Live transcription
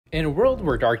In a world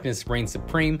where darkness reigns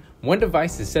supreme, one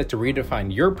device is set to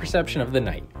redefine your perception of the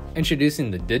night.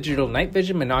 Introducing the Digital Night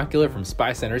Vision Monocular from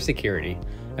SpyCentre Security.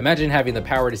 Imagine having the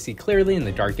power to see clearly in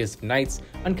the darkest of nights,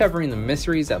 uncovering the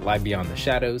mysteries that lie beyond the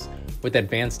shadows. With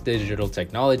advanced digital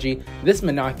technology, this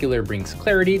monocular brings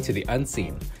clarity to the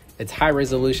unseen. Its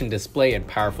high-resolution display and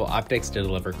powerful optics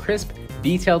deliver crisp,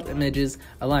 detailed images,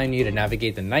 allowing you to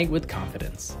navigate the night with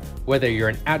confidence. Whether you're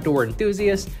an outdoor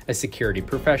enthusiast, a security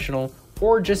professional,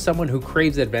 or just someone who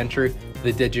craves adventure,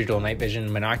 the Digital Night Vision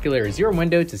Monocular is your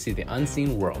window to see the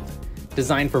unseen world.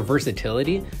 Designed for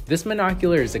versatility, this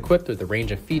monocular is equipped with a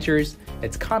range of features.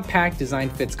 Its compact design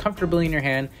fits comfortably in your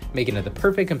hand, making it the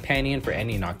perfect companion for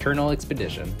any nocturnal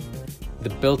expedition. The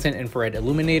built-in infrared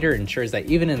illuminator ensures that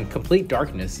even in complete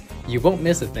darkness, you won't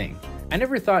miss a thing. I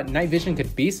never thought night vision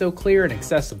could be so clear and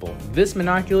accessible. This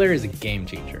monocular is a game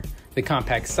changer. The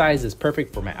compact size is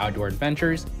perfect for my outdoor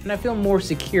adventures, and I feel more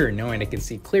secure knowing I can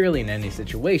see clearly in any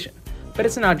situation. But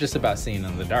it's not just about seeing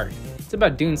in the dark, it's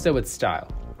about doing so with style.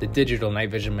 The Digital Night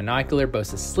Vision Monocular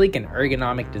boasts a sleek and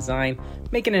ergonomic design,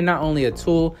 making it not only a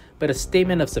tool, but a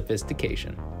statement of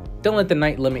sophistication. Don't let the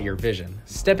night limit your vision.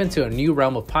 Step into a new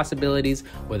realm of possibilities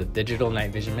with a Digital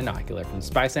Night Vision Monocular from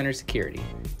SpyCentre Security.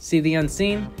 See the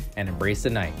unseen and embrace the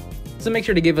night. So make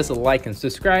sure to give us a like and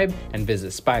subscribe, and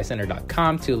visit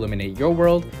SpyCentre.com to illuminate your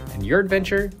world, and your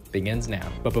adventure begins now.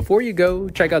 But before you go,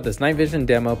 check out this night vision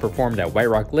demo performed at White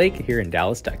Rock Lake here in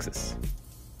Dallas, Texas.